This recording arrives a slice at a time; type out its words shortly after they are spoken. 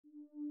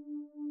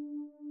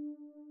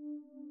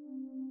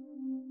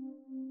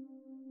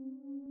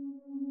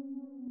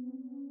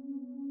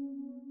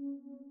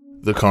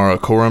The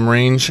Karakoram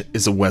Range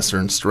is a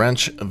western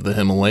stretch of the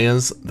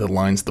Himalayas that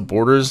lines the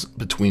borders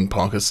between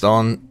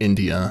Pakistan,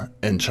 India,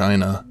 and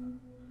China.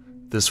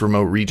 This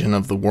remote region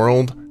of the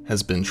world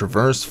has been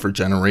traversed for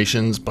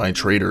generations by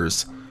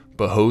traders,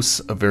 but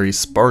hosts a very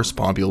sparse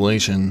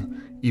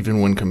population, even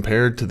when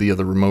compared to the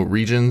other remote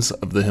regions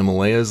of the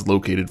Himalayas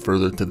located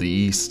further to the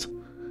east.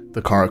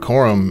 The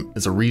Karakoram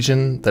is a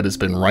region that has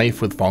been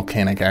rife with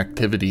volcanic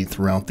activity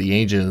throughout the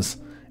ages,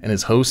 and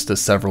is host to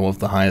several of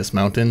the highest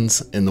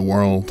mountains in the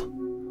world.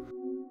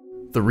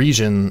 The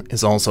region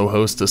is also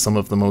host to some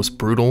of the most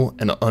brutal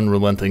and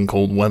unrelenting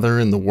cold weather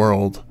in the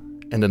world,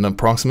 and an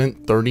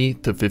approximate 30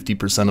 to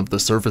 50% of the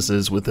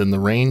surfaces within the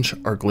range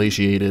are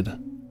glaciated.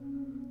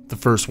 The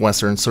first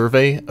Western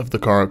survey of the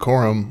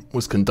Karakoram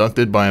was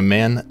conducted by a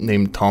man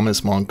named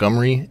Thomas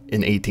Montgomery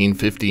in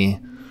 1850,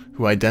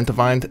 who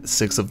identified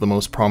 6 of the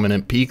most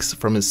prominent peaks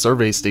from his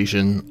survey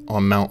station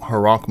on Mount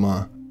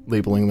Harakma,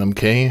 labeling them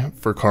K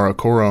for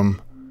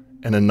Karakoram,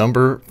 and a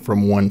number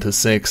from 1 to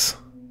 6.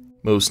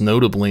 Most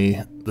notably,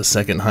 the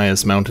second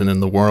highest mountain in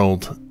the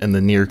world, and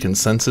the near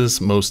consensus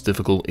most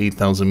difficult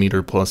 8,000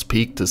 meter plus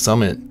peak to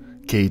summit,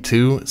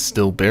 K2,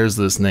 still bears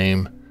this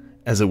name,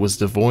 as it was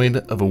devoid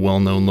of a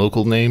well-known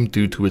local name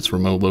due to its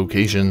remote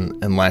location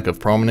and lack of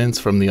prominence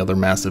from the other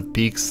massive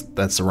peaks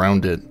that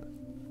surround it.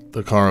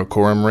 The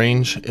Karakoram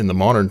Range in the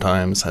modern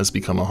times has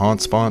become a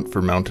hotspot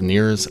for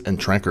mountaineers and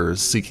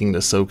trekkers seeking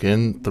to soak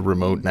in the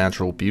remote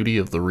natural beauty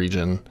of the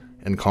region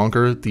and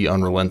conquer the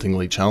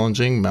unrelentingly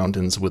challenging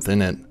mountains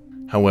within it.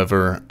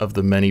 However, of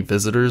the many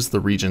visitors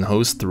the region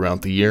hosts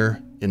throughout the year,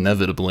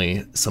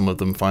 inevitably, some of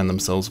them find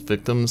themselves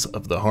victims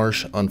of the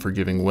harsh,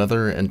 unforgiving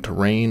weather and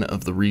terrain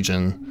of the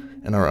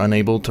region, and are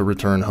unable to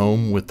return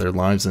home with their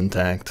lives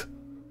intact.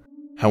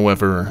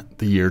 However,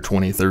 the year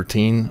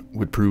 2013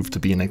 would prove to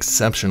be an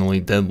exceptionally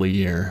deadly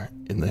year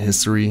in the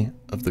history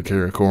of the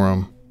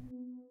Karakoram.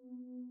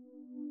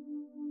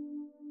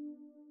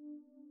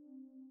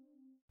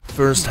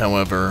 First,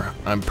 however,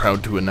 I'm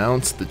proud to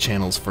announce the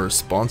channel's first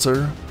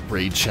sponsor,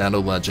 Raid Shadow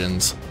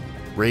Legends.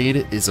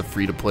 Raid is a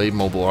free-to-play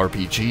mobile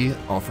RPG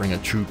offering a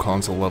true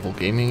console-level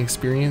gaming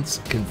experience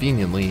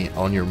conveniently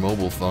on your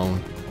mobile phone.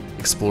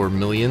 Explore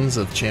millions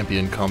of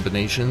champion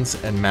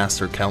combinations and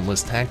master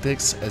countless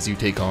tactics as you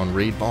take on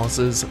raid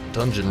bosses,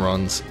 dungeon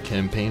runs,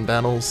 campaign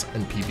battles,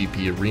 and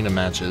PvP arena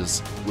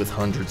matches. With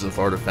hundreds of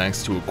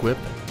artifacts to equip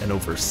and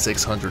over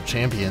 600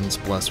 champions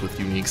blessed with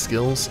unique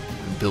skills,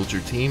 you can build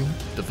your team,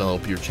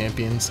 develop your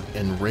champions,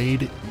 and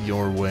raid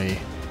your way.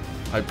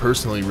 I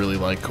personally really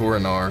like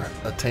Koronar,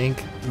 a tank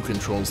who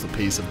controls the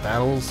pace of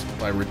battles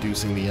by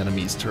reducing the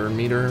enemy's turn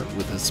meter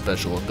with his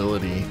special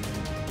ability.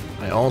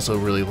 I also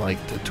really like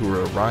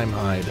Tatura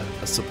Rhymehide,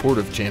 a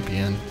supportive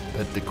champion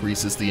that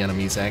decreases the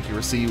enemy's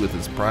accuracy with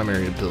his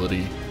primary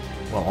ability,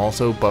 while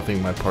also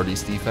buffing my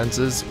party's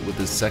defenses with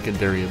his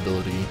secondary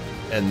ability.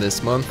 And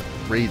this month,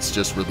 Raids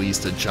just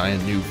released a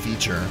giant new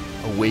feature,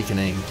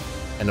 Awakening,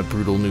 and a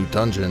brutal new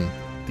dungeon,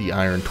 the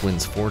Iron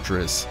Twins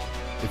Fortress.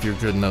 If you're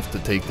good enough to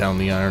take down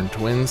the Iron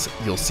Twins,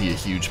 you'll see a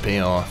huge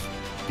payoff,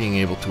 being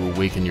able to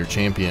awaken your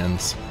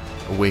champions.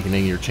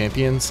 Awakening your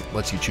champions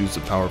lets you choose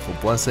a powerful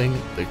blessing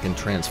that can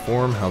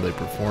transform how they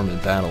perform in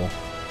battle.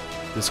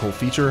 This whole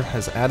feature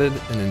has added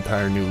an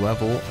entire new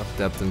level of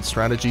depth and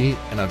strategy,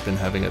 and I've been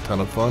having a ton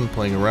of fun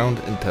playing around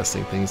and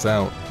testing things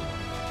out.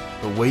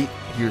 But wait,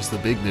 here's the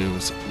big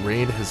news.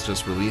 Raid has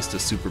just released a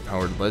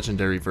superpowered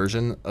legendary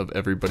version of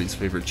everybody's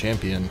favorite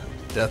champion,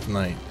 Death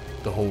Knight.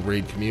 The whole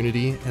Raid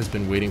community has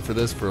been waiting for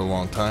this for a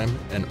long time,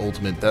 and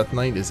Ultimate Death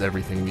Knight is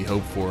everything we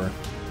hope for.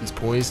 He's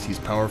poised, he's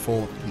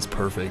powerful, he's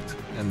perfect,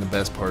 and the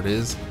best part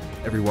is,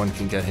 everyone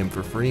can get him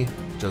for free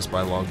just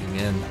by logging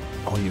in.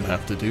 All you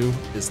have to do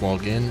is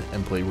log in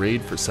and play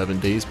Raid for 7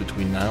 days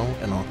between now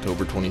and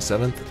October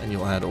 27th, and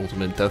you'll add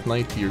Ultimate Death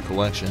Knight to your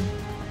collection.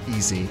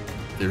 Easy.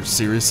 There's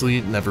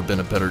seriously never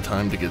been a better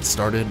time to get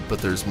started, but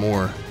there's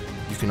more.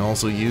 You can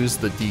also use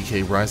the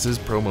DK Rises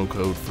promo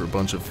code for a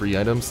bunch of free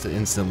items to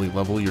instantly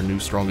level your new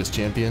strongest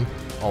champion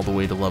all the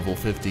way to level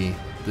 50.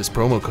 This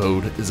promo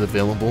code is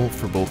available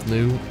for both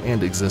new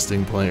and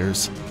existing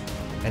players.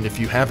 And if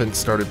you haven't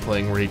started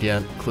playing Raid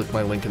yet, click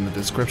my link in the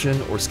description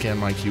or scan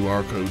my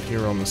QR code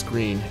here on the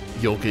screen.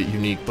 You'll get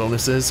unique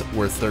bonuses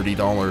worth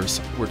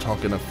 $30. We're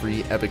talking a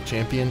free epic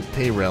champion,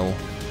 Tayrel,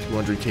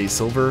 200k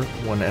silver,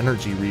 1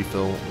 energy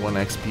refill, 1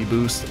 XP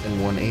boost,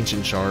 and 1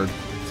 ancient shard,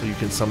 so you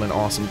can summon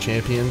awesome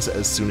champions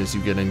as soon as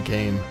you get in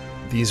game.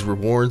 These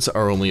rewards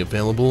are only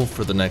available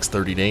for the next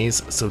 30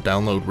 days, so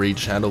download Raid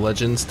Shadow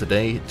Legends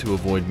today to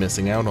avoid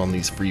missing out on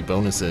these free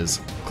bonuses.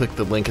 Click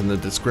the link in the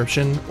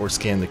description or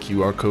scan the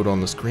QR code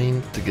on the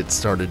screen to get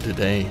started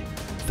today.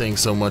 Thanks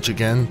so much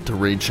again to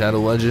Raid Shadow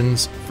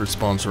Legends for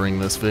sponsoring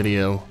this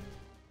video.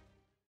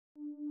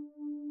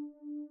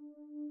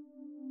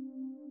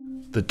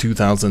 The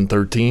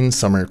 2013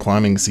 summer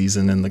climbing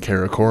season in the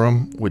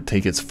Karakoram would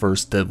take its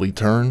first deadly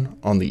turn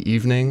on the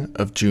evening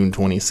of June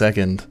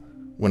 22nd.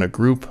 When a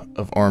group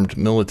of armed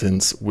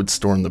militants would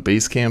storm the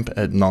base camp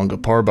at Nanga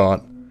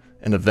Parbat,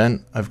 an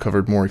event I've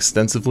covered more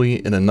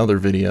extensively in another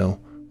video,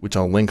 which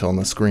I'll link on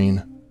the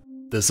screen.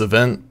 This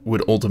event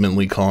would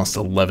ultimately cost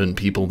 11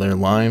 people their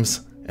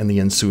lives, and the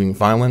ensuing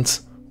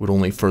violence would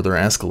only further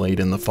escalate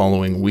in the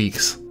following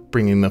weeks,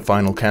 bringing the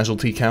final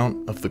casualty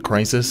count of the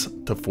crisis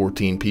to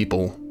 14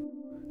 people.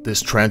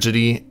 This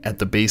tragedy at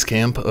the base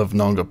camp of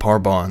Nanga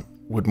Parbat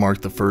would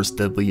mark the first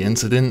deadly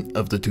incident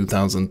of the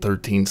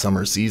 2013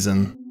 summer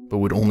season, but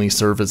would only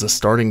serve as a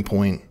starting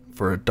point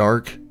for a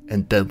dark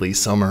and deadly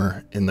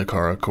summer in the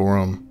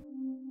Karakoram.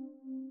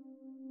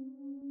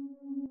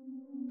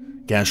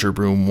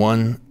 Gasherbrum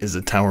 1 is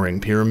a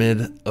towering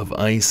pyramid of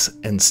ice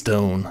and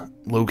stone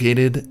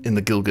located in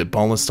the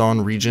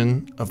Gilgit-Baltistan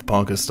region of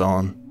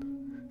Pakistan.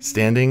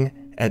 Standing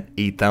at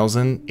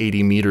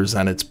 8,080 meters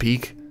at its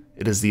peak,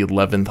 it is the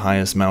 11th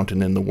highest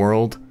mountain in the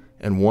world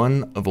and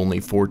one of only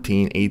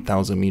 14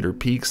 8,000 meter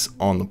peaks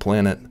on the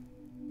planet.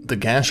 The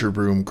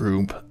Gasherbrum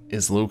group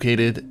is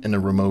located in a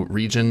remote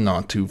region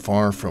not too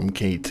far from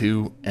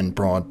K2 and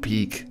Broad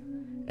Peak,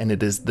 and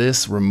it is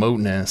this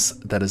remoteness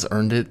that has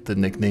earned it the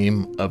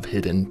nickname of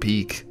Hidden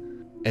Peak.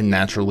 And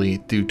naturally,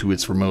 due to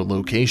its remote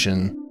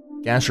location,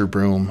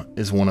 Gasherbrum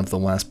is one of the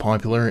less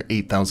popular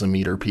 8,000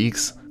 meter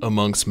peaks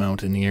amongst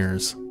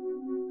mountaineers.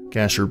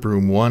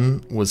 Gasherbrum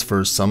 1 was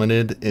first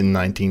summited in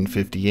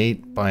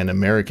 1958 by an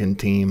American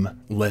team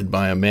led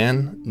by a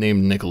man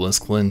named Nicholas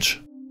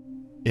Clinch.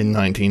 In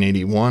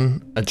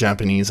 1981, a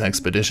Japanese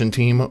expedition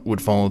team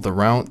would follow the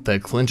route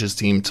that Clinch's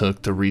team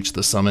took to reach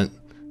the summit,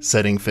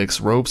 setting fixed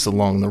ropes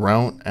along the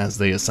route as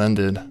they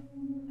ascended.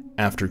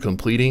 After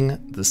completing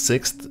the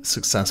 6th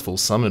successful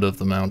summit of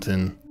the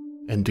mountain,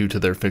 and due to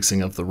their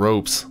fixing of the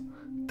ropes,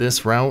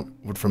 this route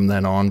would from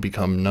then on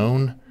become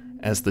known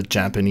as the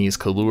Japanese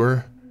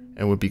Couloir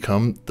and would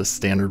become the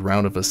standard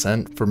route of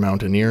ascent for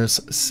mountaineers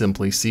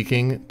simply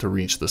seeking to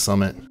reach the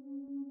summit.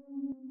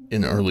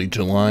 In early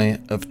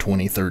July of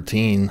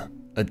 2013,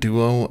 a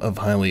duo of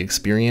highly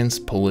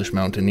experienced Polish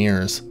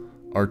mountaineers,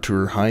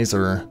 Artur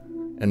Heiser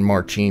and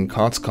Marcin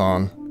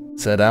Kockon,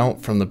 set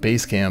out from the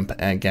base camp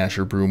at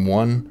Gasherbrum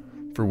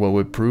 1 for what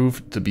would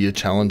prove to be a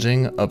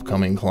challenging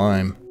upcoming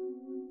climb.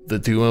 The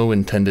duo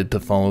intended to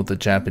follow the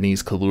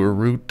Japanese Couloir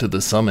route to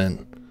the summit,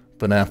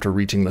 but after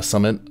reaching the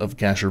summit of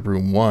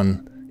Gasherbrum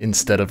 1,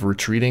 instead of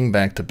retreating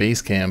back to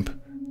base camp,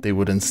 they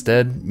would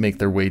instead make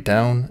their way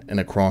down and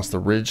across the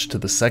ridge to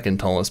the second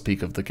tallest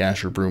peak of the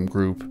Gasherbrum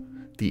group,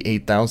 the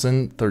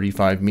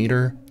 8,035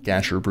 meter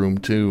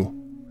Gasherbrum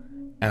 2.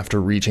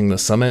 After reaching the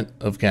summit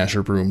of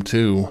Gasherbrum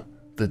 2,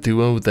 the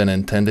duo then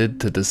intended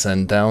to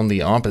descend down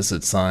the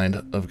opposite side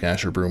of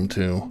Gasherbrum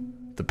 2.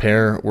 The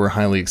pair were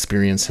highly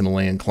experienced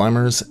Himalayan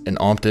climbers and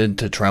opted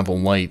to travel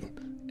light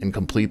and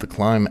complete the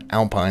climb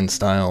alpine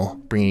style,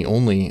 bringing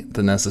only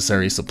the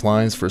necessary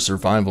supplies for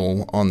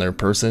survival on their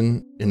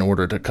person in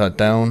order to cut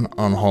down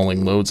on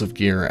hauling loads of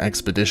gear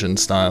expedition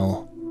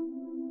style.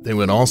 They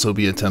would also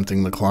be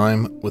attempting the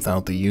climb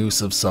without the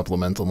use of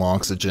supplemental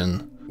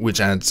oxygen, which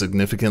adds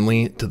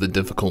significantly to the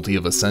difficulty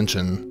of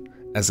ascension,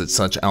 as at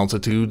such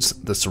altitudes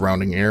the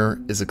surrounding air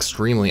is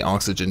extremely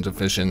oxygen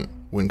deficient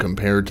when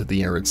compared to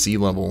the air at sea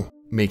level,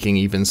 making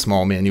even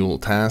small manual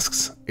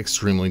tasks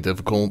extremely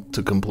difficult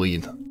to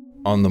complete.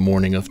 On the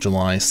morning of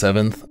July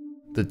 7th,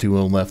 the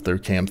duo left their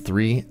Camp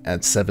 3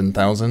 at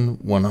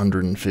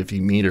 7,150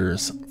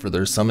 meters for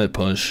their summit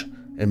push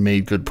and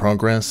made good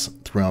progress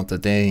throughout the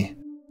day.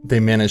 They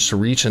managed to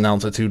reach an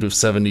altitude of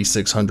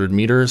 7,600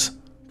 meters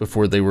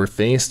before they were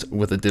faced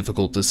with a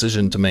difficult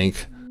decision to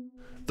make.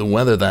 The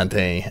weather that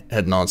day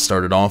had not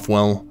started off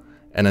well,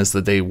 and as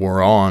the day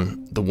wore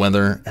on, the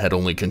weather had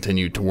only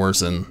continued to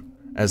worsen,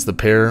 as the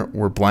pair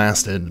were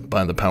blasted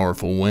by the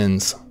powerful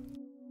winds.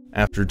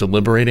 After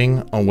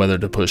deliberating on whether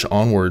to push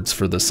onwards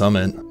for the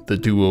summit, the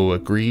duo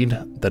agreed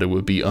that it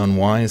would be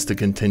unwise to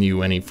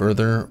continue any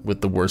further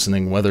with the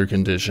worsening weather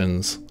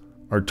conditions.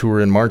 Artur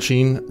and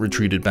Marcin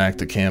retreated back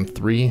to Camp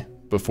 3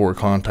 before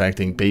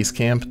contacting base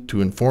camp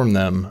to inform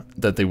them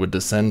that they would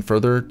descend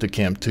further to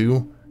Camp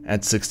 2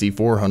 at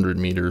 6,400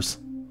 meters.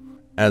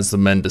 As the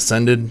men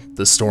descended,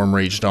 the storm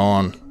raged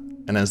on,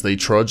 and as they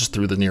trudged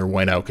through the near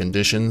whiteout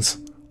conditions,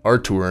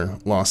 Artur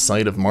lost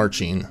sight of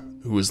Marcin,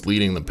 who was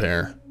leading the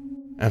pair.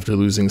 After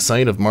losing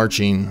sight of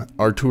Marcin,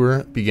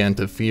 Artur began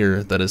to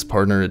fear that his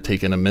partner had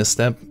taken a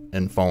misstep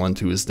and fallen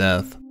to his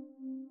death.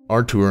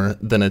 Artur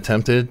then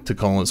attempted to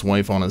call his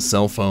wife on his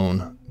cell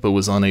phone, but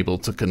was unable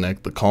to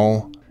connect the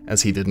call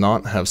as he did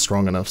not have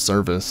strong enough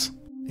service.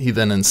 He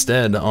then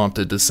instead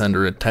opted to send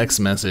her a text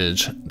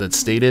message that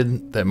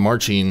stated that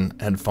Marcin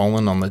had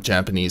fallen on the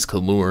Japanese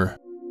Couloir.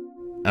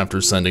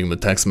 After sending the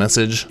text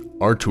message,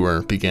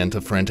 Artur began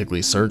to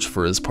frantically search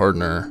for his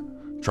partner,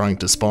 trying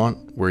to spot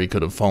where he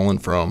could have fallen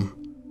from.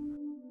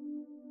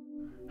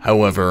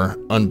 However,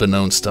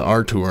 unbeknownst to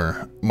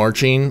Artur,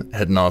 Marcin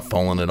had not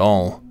fallen at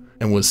all,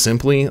 and was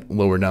simply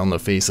lower down the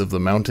face of the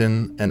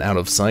mountain and out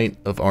of sight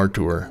of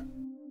Artur.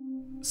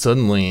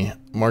 Suddenly,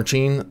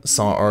 Marcin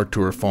saw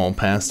Artur fall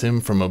past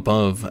him from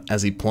above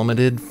as he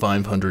plummeted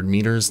 500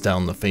 meters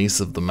down the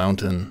face of the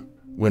mountain.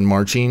 When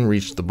Marcin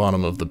reached the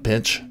bottom of the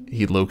pitch,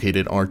 he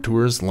located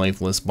Artur's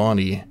lifeless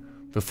body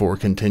before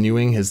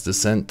continuing his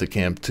descent to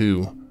Camp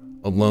 2,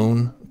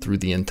 alone through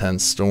the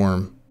intense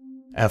storm.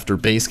 After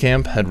base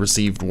camp had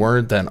received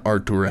word that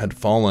Artur had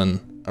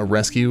fallen, a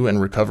rescue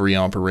and recovery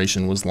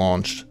operation was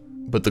launched,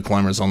 but the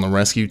climbers on the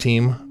rescue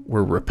team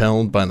were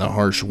repelled by the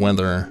harsh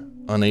weather,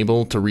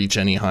 unable to reach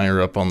any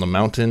higher up on the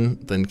mountain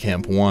than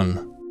Camp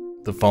 1.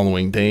 The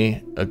following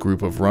day, a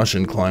group of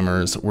Russian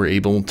climbers were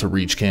able to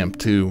reach Camp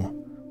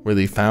 2, where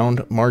they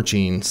found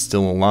Marcin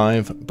still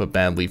alive but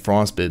badly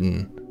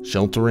frostbitten,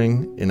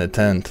 sheltering in a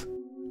tent.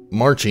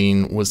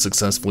 Marcin was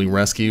successfully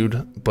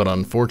rescued, but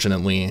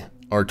unfortunately,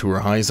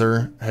 Artur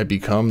Heiser had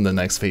become the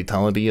next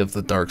fatality of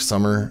the dark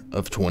summer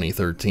of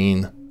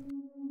 2013.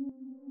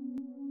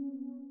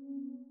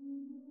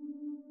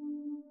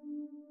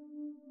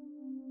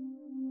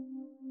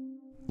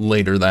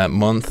 Later that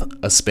month,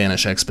 a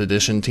Spanish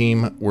expedition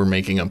team were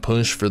making a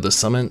push for the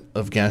summit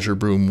of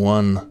Gasherbrum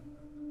 1.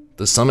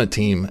 The summit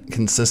team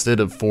consisted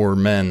of 4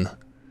 men: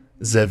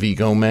 Zevi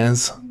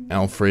Gomez,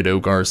 Alfredo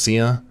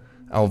Garcia,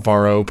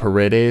 Alvaro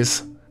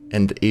Paredes,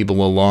 and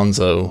Abel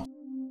Alonso.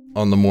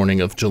 On the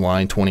morning of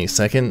July 22,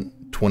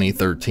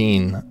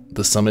 2013,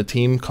 the summit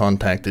team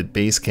contacted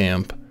base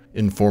camp,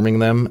 informing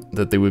them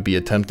that they would be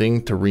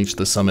attempting to reach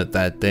the summit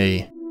that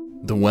day.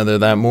 The weather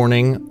that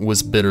morning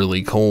was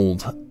bitterly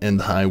cold,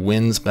 and high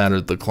winds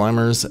battered the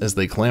climbers as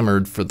they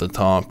clamored for the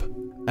top.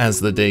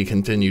 As the day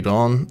continued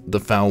on, the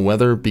foul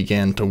weather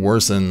began to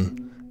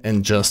worsen,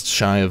 and just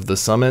shy of the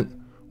summit,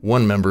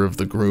 one member of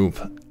the group,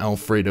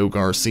 Alfredo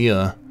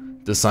Garcia,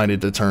 decided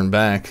to turn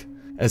back,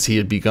 as he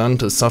had begun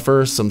to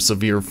suffer some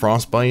severe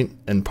frostbite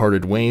and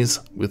parted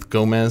ways with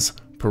Gomez,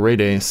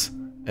 Paredes,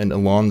 and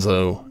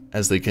Alonso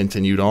as they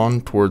continued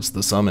on towards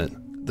the summit.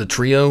 The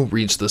trio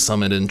reached the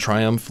summit in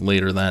triumph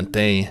later that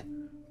day,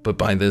 but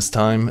by this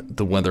time,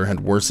 the weather had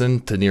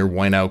worsened to near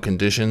whiteout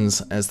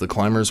conditions as the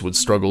climbers would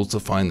struggle to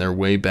find their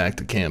way back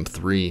to Camp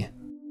 3.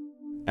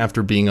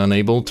 After being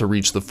unable to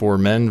reach the 4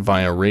 men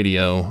via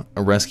radio,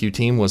 a rescue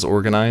team was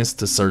organized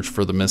to search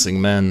for the missing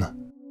men.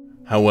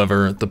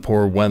 However, the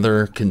poor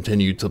weather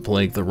continued to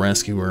plague the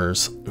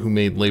rescuers, who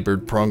made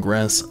labored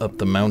progress up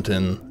the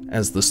mountain,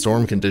 as the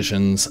storm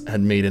conditions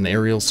had made an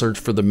aerial search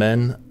for the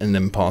men an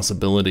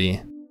impossibility.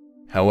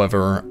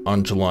 However,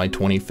 on July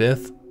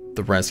 25th,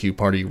 the rescue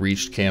party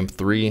reached Camp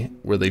 3,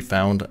 where they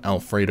found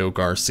Alfredo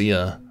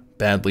Garcia,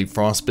 badly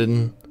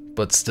frostbitten,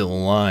 but still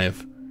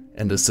alive,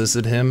 and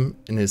assisted him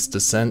in his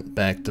descent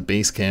back to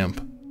base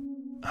camp.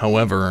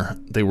 However,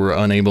 they were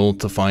unable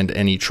to find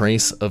any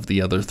trace of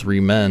the other 3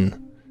 men,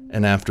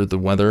 and after the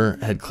weather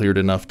had cleared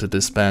enough to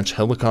dispatch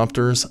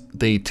helicopters,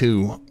 they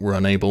too were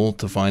unable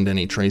to find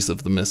any trace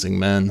of the missing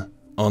men.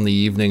 On the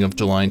evening of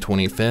July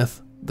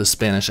 25th, the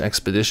Spanish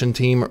expedition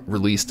team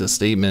released a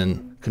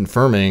statement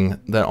confirming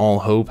that all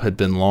hope had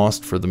been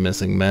lost for the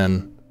missing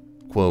men.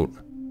 Quote,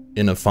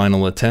 "In a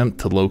final attempt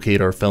to locate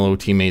our fellow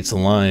teammates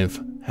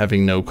alive,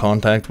 having no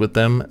contact with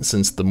them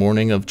since the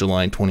morning of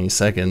July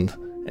 22nd,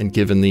 and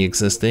given the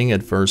existing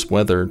adverse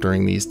weather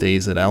during these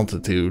days at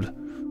altitude,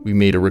 we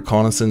made a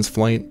reconnaissance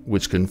flight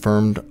which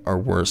confirmed our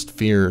worst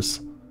fears.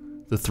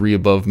 The 3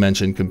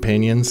 above-mentioned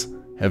companions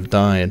have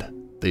died,"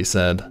 they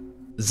said.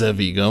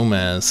 Zevi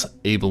Gomez,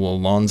 Abel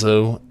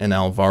Alonso, and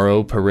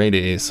Alvaro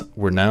Paredes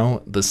were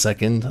now the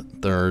 2nd,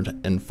 3rd,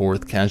 and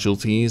 4th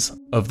casualties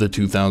of the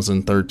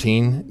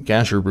 2013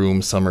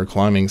 Gasherbrum summer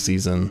climbing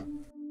season.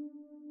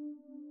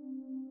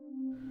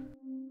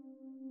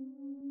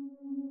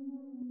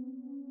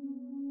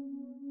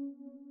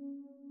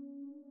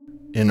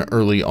 In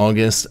early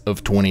August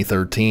of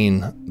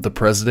 2013, the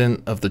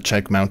president of the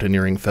Czech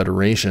Mountaineering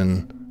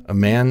Federation, a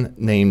man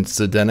named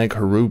Zdeněk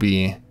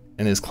Hruby,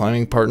 and his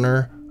climbing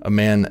partner, a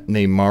man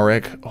named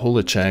Marek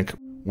Holicek,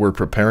 were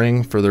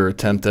preparing for their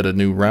attempt at a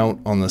new route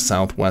on the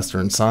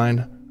southwestern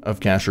side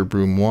of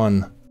Gasherbrum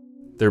 1.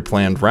 Their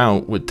planned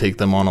route would take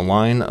them on a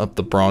line up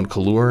the broad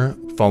Kalur,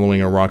 following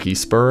a rocky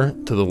spur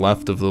to the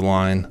left of the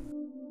line.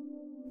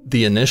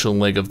 The initial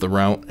leg of the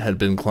route had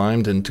been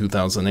climbed in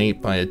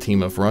 2008 by a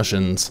team of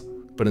Russians,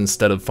 but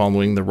instead of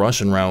following the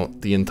Russian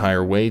route the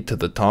entire way to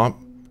the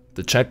top,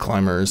 the Czech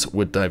climbers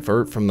would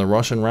divert from the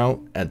Russian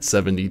route at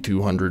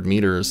 7,200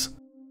 meters,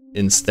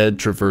 instead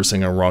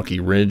traversing a rocky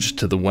ridge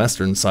to the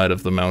western side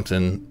of the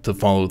mountain to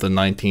follow the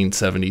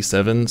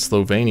 1977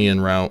 Slovenian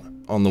route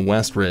on the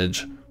west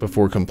ridge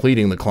before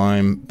completing the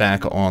climb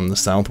back on the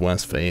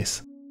southwest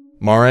face.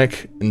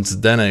 Marek and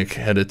Zdeněk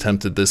had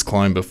attempted this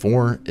climb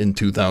before in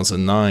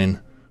 2009,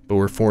 but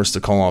were forced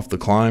to call off the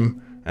climb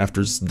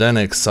after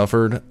Zdeněk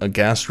suffered a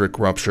gastric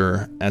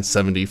rupture at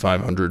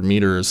 7,500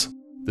 meters.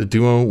 The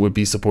duo would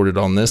be supported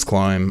on this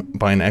climb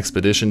by an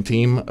expedition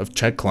team of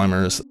Czech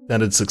climbers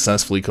that had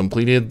successfully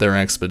completed their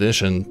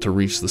expedition to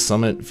reach the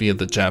summit via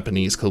the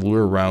Japanese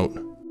Kalur route.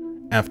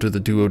 After the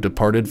duo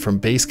departed from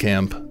base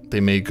camp, they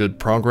made good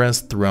progress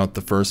throughout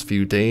the first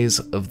few days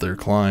of their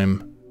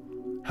climb.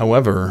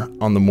 However,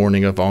 on the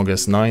morning of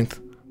August 9th,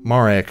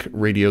 Marek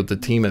radioed the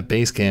team at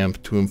base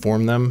camp to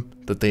inform them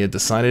that they had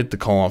decided to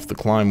call off the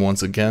climb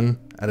once again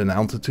at an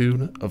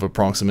altitude of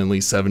approximately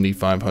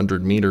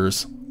 7,500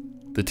 meters.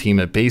 The team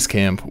at base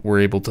camp were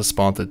able to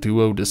spot the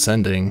duo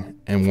descending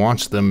and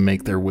watch them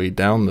make their way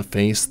down the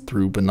face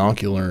through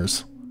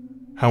binoculars.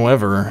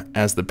 However,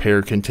 as the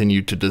pair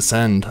continued to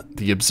descend,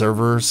 the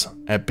observers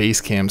at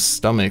base camp's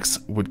stomachs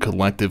would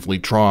collectively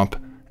drop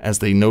as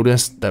they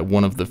noticed that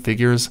one of the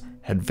figures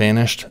had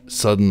vanished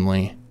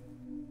suddenly.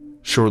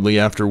 Shortly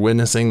after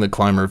witnessing the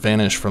climber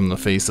vanish from the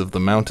face of the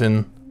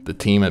mountain, the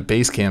team at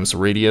base camp's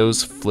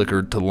radios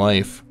flickered to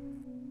life.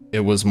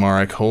 It was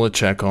Marek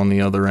Holicek on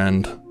the other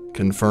end,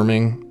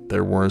 confirming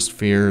their worst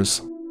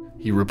fears.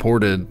 He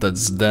reported that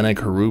Zdenek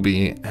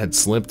Harubi had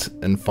slipped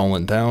and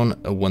fallen down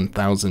a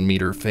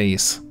 1,000-meter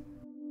face.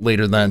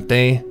 Later that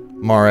day,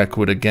 Marek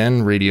would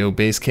again radio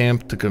base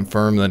camp to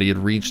confirm that he had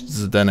reached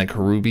Zdenek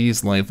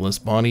Harubi's lifeless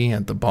body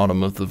at the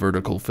bottom of the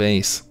vertical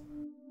face.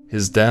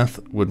 His death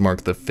would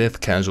mark the 5th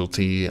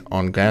casualty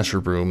on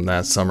Gasherbrum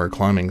that summer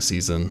climbing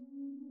season.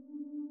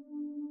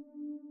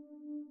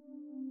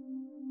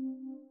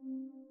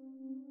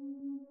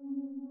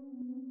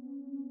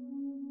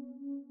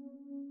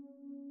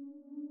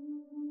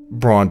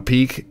 Broad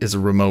Peak is a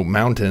remote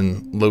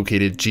mountain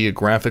located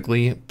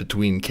geographically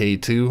between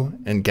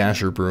K2 and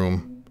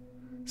Gasherbrum.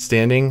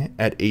 Standing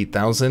at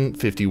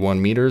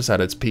 8,051 meters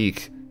at its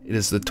peak, it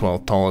is the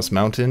 12th tallest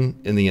mountain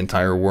in the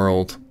entire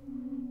world.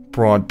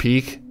 Broad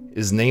Peak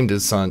is named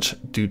as such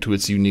due to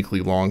its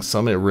uniquely long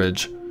summit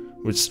ridge,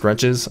 which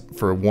stretches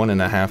for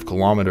 1.5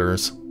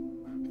 kilometers.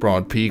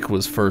 Broad Peak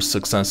was first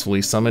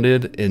successfully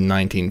summited in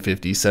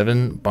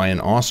 1957 by an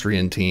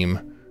Austrian team,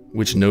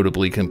 which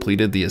notably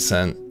completed the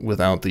ascent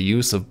without the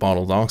use of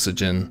bottled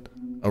oxygen,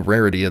 a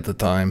rarity at the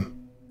time.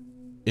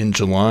 In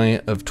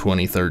July of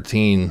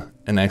 2013,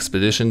 an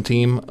expedition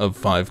team of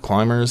 5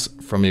 climbers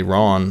from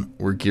Iran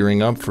were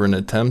gearing up for an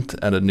attempt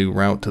at a new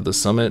route to the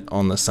summit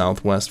on the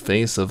southwest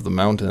face of the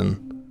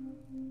mountain.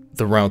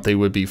 The route they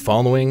would be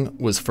following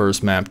was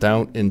first mapped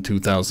out in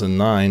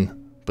 2009,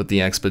 but the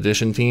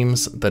expedition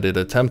teams that had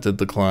attempted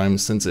the climb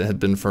since it had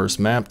been first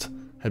mapped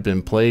had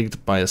been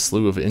plagued by a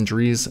slew of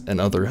injuries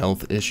and other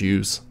health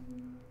issues.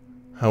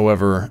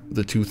 However,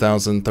 the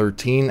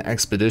 2013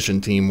 expedition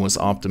team was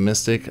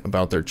optimistic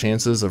about their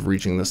chances of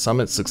reaching the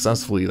summit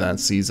successfully that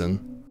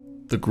season.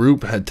 The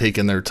group had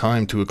taken their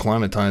time to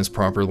acclimatize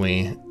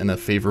properly, and a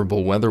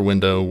favorable weather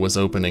window was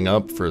opening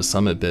up for a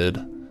summit bid,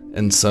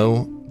 and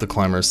so the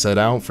climbers set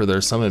out for their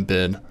summit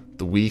bid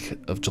the week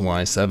of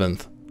July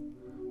 7th.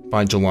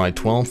 By July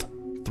 12th,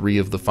 3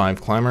 of the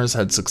 5 climbers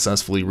had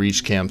successfully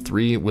reached Camp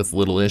 3 with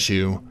little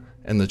issue,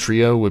 and the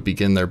trio would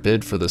begin their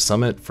bid for the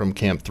summit from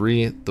Camp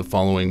 3 the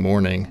following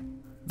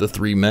morning. The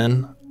 3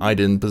 men,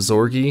 Aydin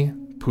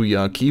Bazorgi,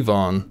 Puya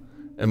Kivan,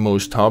 and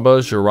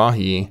Mojtaba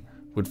Jarahi,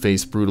 would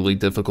face brutally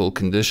difficult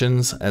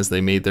conditions as they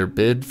made their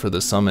bid for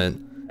the summit,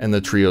 and the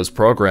trio's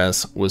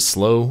progress was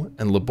slow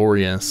and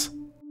laborious.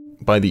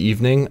 By the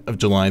evening of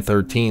July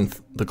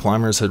 13th, the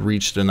climbers had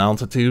reached an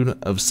altitude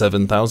of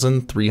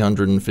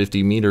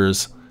 7,350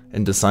 meters,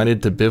 and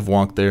decided to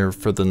bivouac there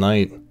for the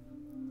night.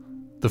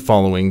 The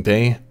following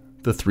day,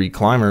 the 3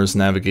 climbers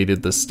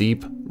navigated the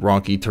steep,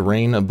 rocky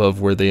terrain above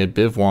where they had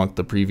bivouacked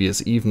the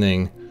previous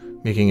evening,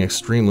 making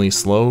extremely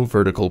slow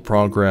vertical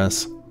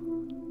progress.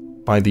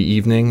 By the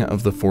evening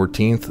of the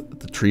 14th,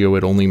 the trio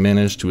had only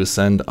managed to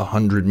ascend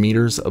 100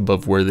 meters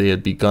above where they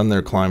had begun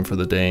their climb for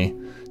the day,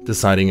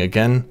 deciding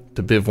again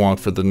to bivouac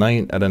for the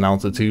night at an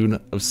altitude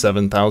of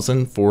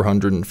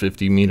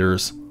 7,450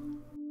 meters.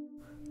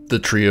 The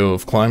trio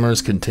of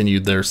climbers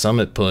continued their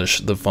summit push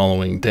the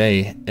following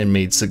day and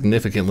made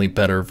significantly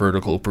better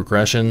vertical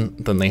progression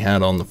than they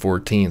had on the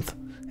 14th,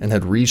 and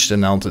had reached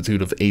an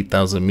altitude of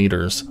 8,000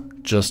 meters,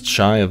 just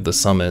shy of the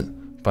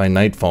summit, by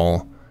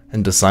nightfall,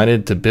 and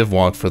decided to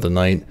bivouac for the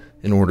night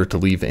in order to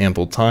leave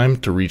ample time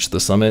to reach the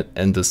summit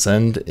and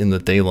descend in the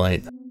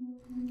daylight.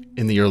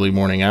 In the early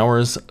morning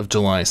hours of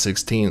July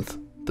 16th,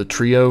 the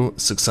trio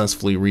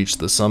successfully reached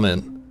the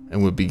summit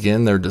and would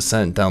begin their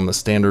descent down the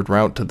standard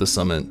route to the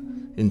summit,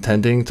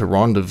 intending to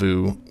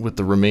rendezvous with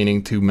the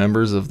remaining 2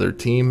 members of their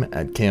team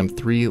at Camp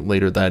 3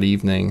 later that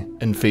evening,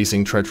 and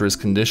facing treacherous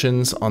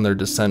conditions on their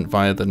descent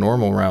via the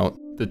normal route,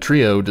 the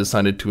trio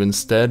decided to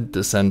instead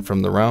descend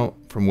from the route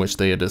from which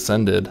they had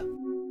ascended.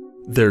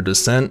 Their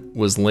descent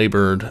was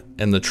labored,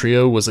 and the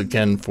trio was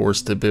again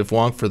forced to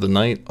bivouac for the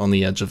night on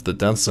the edge of the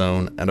death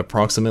zone at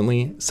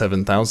approximately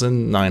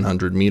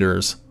 7,900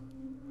 meters.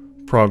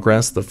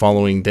 Progress the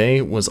following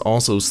day was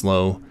also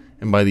slow,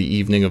 and by the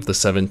evening of the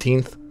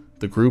 17th,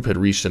 the group had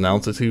reached an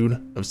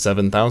altitude of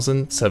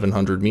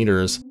 7,700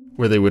 meters,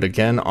 where they would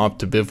again opt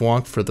to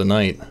bivouac for the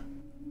night.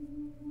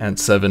 At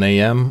 7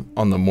 a.m.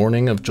 on the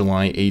morning of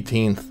July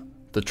 18th,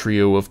 the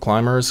trio of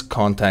climbers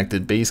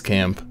contacted base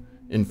camp,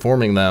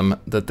 informing them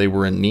that they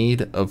were in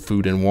need of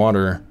food and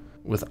water,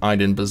 with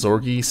Aydin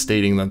Bazorgi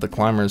stating that the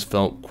climbers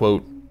felt,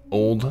 quote,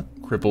 old,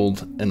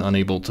 crippled, and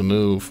unable to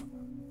move.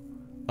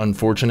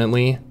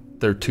 Unfortunately,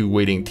 their 2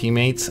 waiting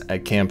teammates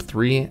at Camp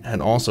 3 had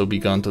also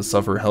begun to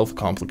suffer health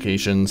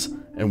complications,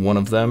 and one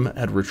of them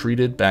had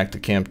retreated back to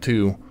Camp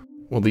 2,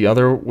 while the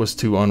other was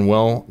too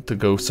unwell to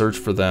go search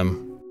for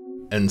them.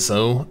 And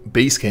so,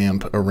 Base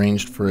Camp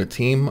arranged for a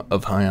team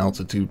of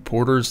high-altitude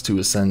porters to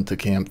ascend to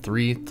Camp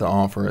 3 to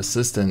offer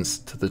assistance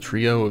to the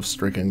trio of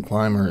stricken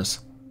climbers.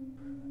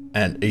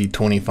 At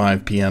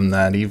 8:25 p.m.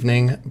 that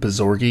evening,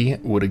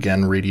 Bezorgi would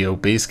again radio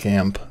Base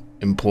Camp,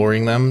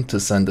 imploring them to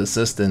send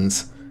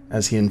assistance,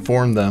 as he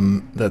informed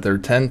them that their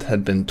tent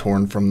had been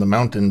torn from the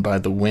mountain by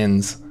the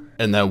winds,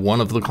 and that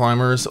one of the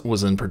climbers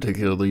was in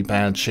particularly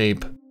bad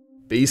shape.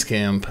 Base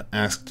Camp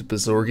asked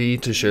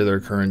Bezorgi to share their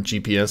current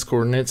GPS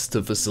coordinates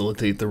to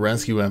facilitate the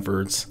rescue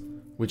efforts,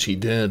 which he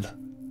did.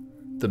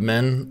 The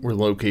men were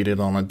located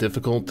on a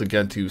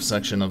difficult-to-get-to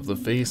section of the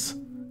face,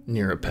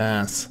 near a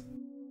pass.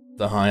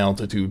 The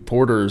high-altitude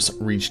porters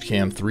reached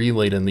Camp 3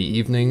 late in the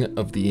evening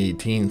of the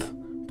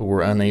 18th, but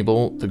were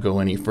unable to go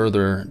any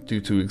further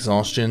due to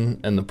exhaustion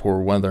and the poor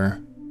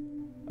weather.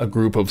 A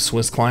group of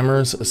Swiss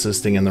climbers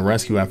assisting in the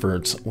rescue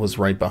efforts was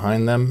right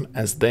behind them,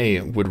 as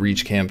they would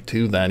reach Camp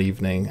 2 that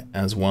evening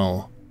as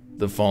well.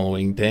 The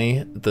following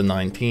day, the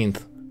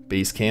 19th,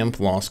 Base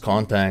Camp lost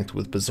contact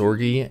with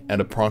Bezorgi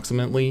at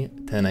approximately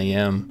 10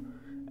 a.m.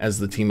 as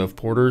the team of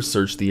porters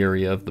searched the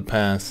area of the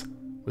pass,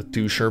 with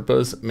 2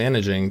 Sherpas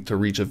managing to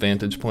reach a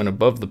vantage point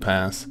above the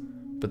pass,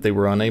 but they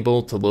were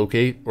unable to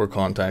locate or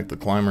contact the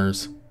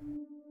climbers.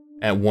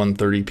 At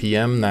 1:30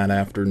 p.m. that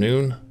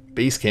afternoon,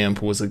 Base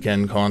Camp was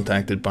again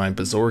contacted by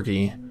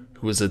Bezorgi,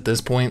 who was at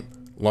this point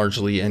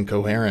largely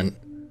incoherent,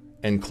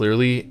 and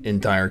clearly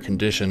in dire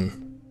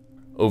condition.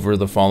 Over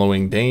the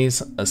following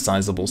days, a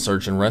sizable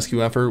search and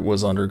rescue effort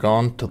was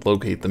undergone to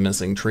locate the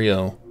missing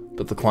trio,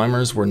 but the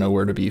climbers were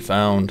nowhere to be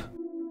found.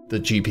 The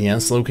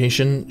GPS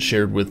location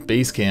shared with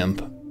Base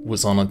Camp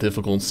was on a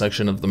difficult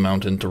section of the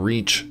mountain to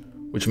reach,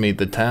 which made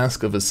the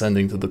task of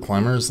ascending to the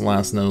climbers'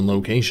 last known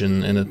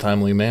location in a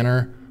timely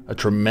manner a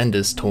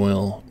tremendous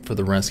toil for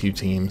the rescue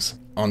teams.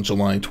 On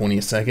July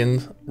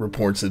 22nd,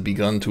 reports had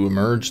begun to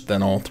emerge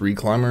that all 3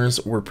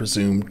 climbers were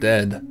presumed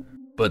dead.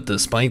 But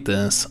despite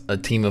this, a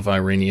team of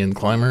Iranian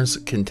climbers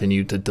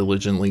continued to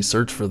diligently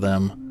search for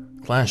them,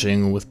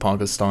 clashing with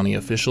Pakistani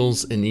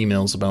officials in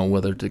emails about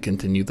whether to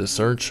continue the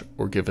search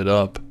or give it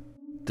up.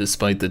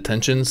 Despite the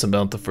tensions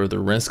about the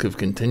further risk of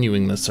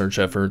continuing the search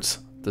efforts,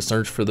 the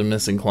search for the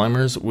missing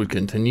climbers would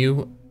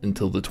continue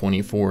until the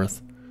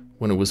 24th,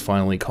 when it was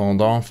finally called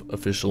off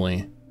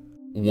officially.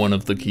 One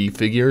of the key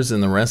figures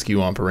in the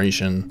rescue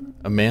operation,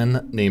 a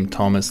man named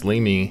Thomas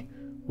Lamy,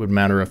 would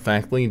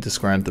matter-of-factly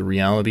describe the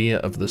reality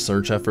of the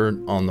search effort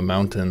on the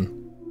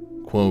mountain.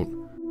 Quote,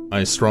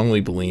 "I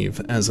strongly believe,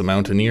 as a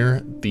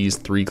mountaineer, these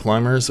 3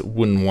 climbers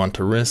wouldn't want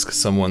to risk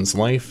someone's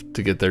life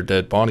to get their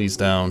dead bodies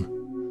down.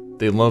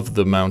 They love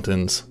the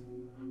mountains.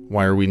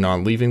 Why are we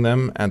not leaving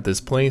them at this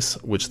place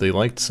which they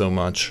liked so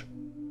much?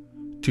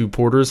 2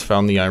 porters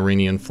found the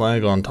Iranian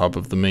flag on top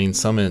of the main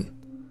summit.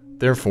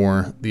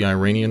 Therefore, the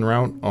Iranian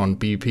route on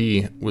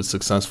BP was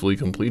successfully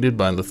completed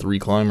by the 3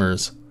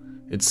 climbers.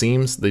 It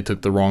seems they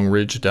took the wrong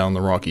ridge down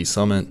the rocky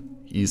summit,"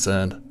 he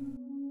said.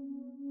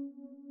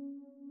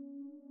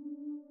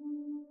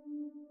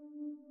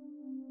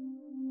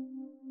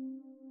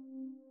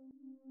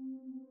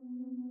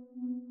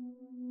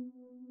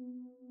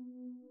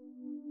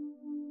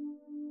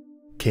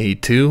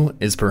 K2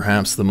 is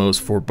perhaps the most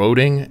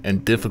foreboding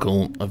and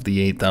difficult of the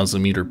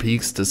 8,000-meter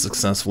peaks to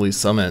successfully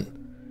summit,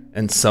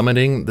 and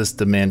summiting this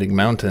demanding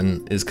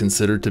mountain is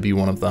considered to be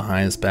one of the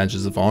highest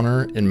badges of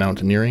honor in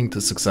mountaineering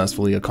to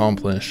successfully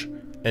accomplish.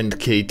 And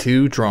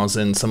K2 draws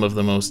in some of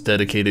the most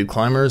dedicated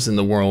climbers in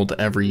the world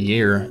every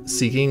year,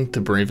 seeking to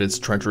brave its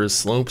treacherous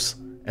slopes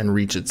and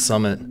reach its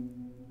summit.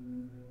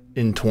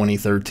 In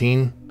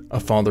 2013, a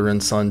father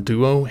and son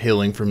duo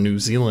hailing from New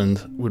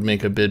Zealand would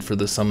make a bid for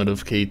the summit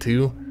of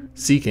K2,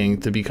 seeking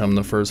to become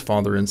the first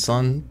father and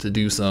son to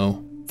do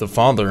so. The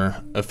father,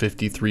 a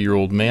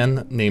 53-year-old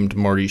man named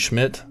Marty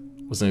Schmidt,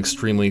 was an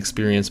extremely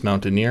experienced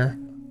mountaineer,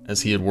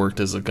 as he had worked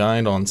as a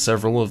guide on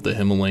several of the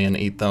Himalayan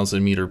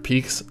 8,000-meter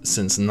peaks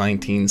since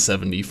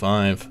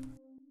 1975.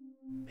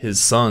 His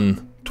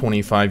son,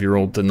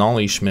 25-year-old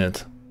Denali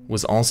Schmidt,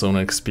 was also an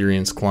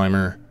experienced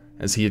climber,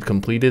 as he had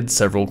completed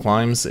several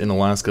climbs in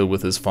Alaska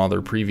with his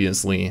father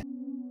previously,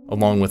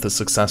 along with a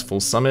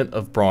successful summit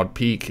of Broad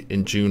Peak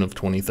in June of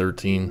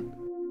 2013.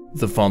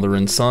 The father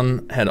and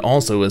son had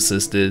also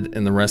assisted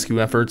in the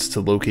rescue efforts to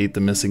locate the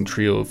missing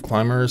trio of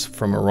climbers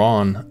from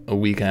Iran a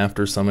week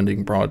after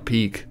summiting Broad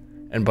Peak,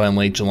 and by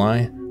late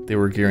July, they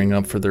were gearing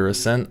up for their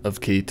ascent of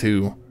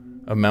K2,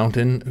 a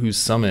mountain whose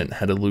summit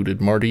had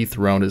eluded Marty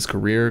throughout his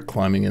career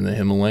climbing in the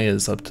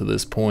Himalayas up to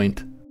this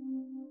point.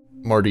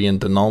 Marty and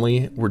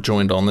Denali were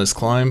joined on this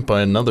climb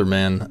by another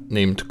man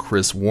named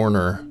Chris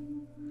Warner.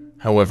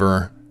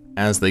 However,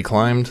 as they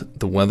climbed,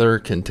 the weather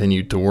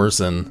continued to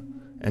worsen,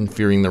 and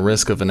fearing the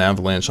risk of an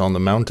avalanche on the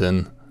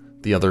mountain,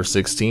 the other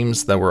 6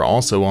 teams that were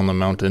also on the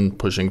mountain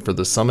pushing for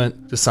the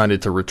summit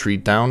decided to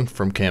retreat down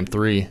from Camp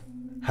 3.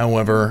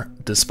 However,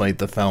 despite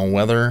the foul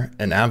weather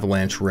and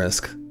avalanche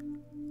risk,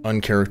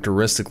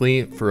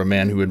 uncharacteristically for a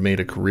man who had made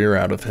a career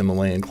out of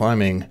Himalayan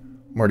climbing,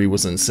 Marty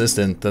was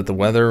insistent that the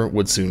weather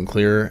would soon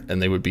clear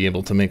and they would be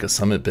able to make a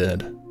summit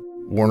bid.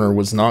 Warner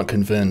was not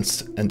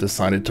convinced and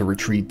decided to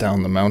retreat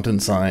down the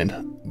mountainside,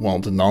 while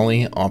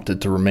Denali opted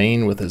to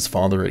remain with his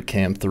father at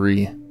Camp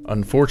 3.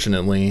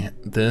 Unfortunately,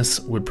 this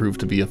would prove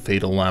to be a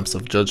fatal lapse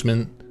of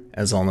judgment,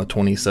 as on the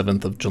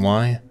 27th of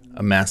July,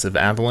 a massive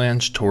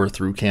avalanche tore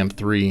through Camp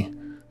 3,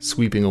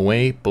 sweeping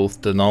away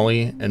both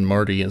Denali and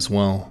Marty as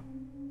well.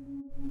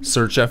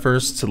 Search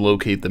efforts to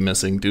locate the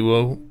missing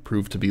duo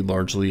proved to be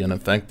largely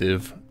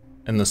ineffective,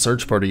 and the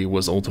search party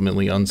was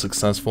ultimately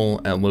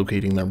unsuccessful at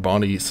locating their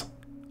bodies,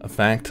 a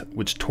fact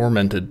which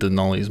tormented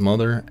Denali's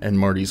mother and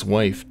Marty's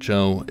wife,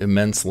 Jo,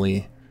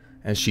 immensely,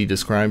 as she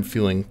described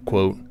feeling,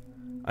 quote,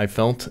 "I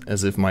felt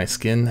as if my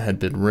skin had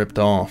been ripped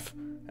off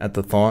at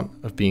the thought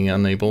of being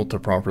unable to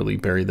properly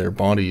bury their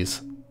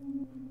bodies."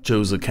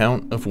 Jo's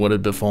account of what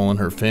had befallen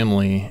her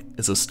family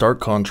is a stark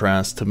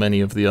contrast to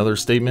many of the other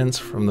statements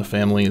from the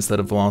families that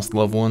have lost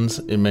loved ones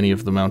in many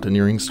of the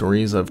mountaineering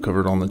stories I've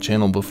covered on the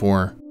channel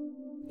before.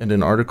 And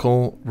an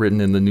article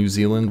written in the New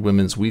Zealand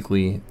Women's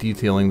Weekly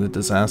detailing the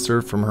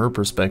disaster from her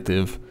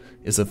perspective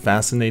is a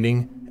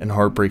fascinating and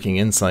heartbreaking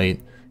insight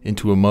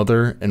into a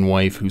mother and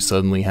wife who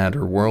suddenly had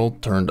her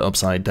world turned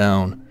upside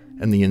down,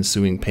 and the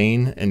ensuing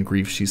pain and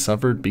grief she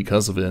suffered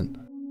because of it.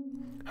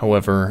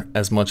 However,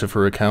 as much of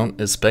her account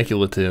is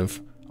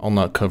speculative, I'll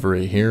not cover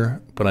it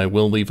here, but I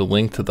will leave a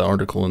link to the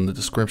article in the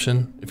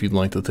description if you'd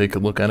like to take a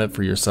look at it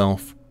for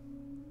yourself.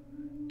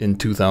 In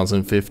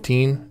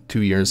 2015,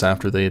 2 years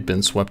after they had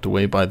been swept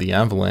away by the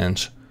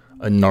avalanche,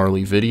 a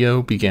gnarly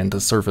video began to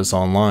surface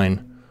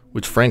online,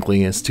 which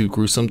frankly is too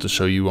gruesome to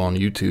show you on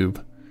YouTube.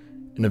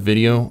 In a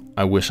video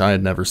I wish I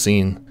had never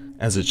seen,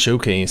 as it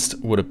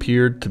showcased what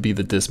appeared to be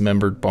the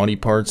dismembered body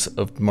parts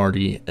of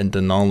Marty and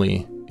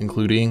Denali,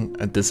 including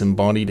a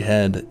disembodied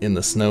head in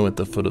the snow at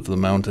the foot of the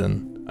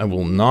mountain. I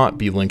will not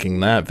be linking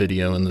that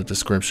video in the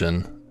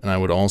description, and I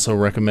would also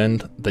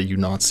recommend that you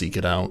not seek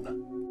it out.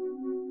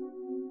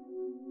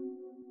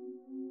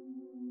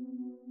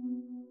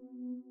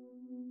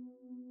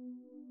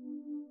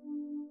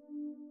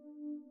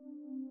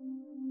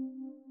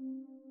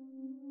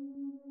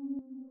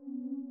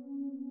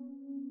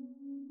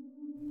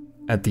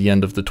 At the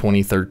end of the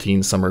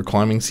 2013 summer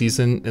climbing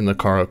season in the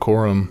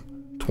Karakoram,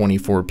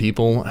 24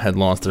 people had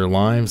lost their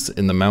lives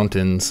in the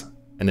mountains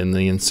and in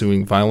the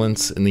ensuing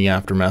violence in the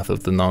aftermath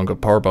of the Nanga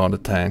Parbat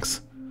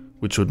attacks,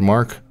 which would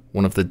mark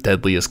one of the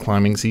deadliest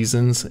climbing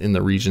seasons in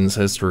the region's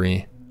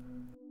history.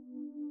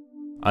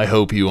 I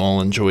hope you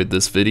all enjoyed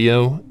this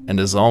video, and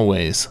as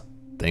always,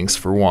 thanks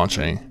for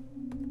watching.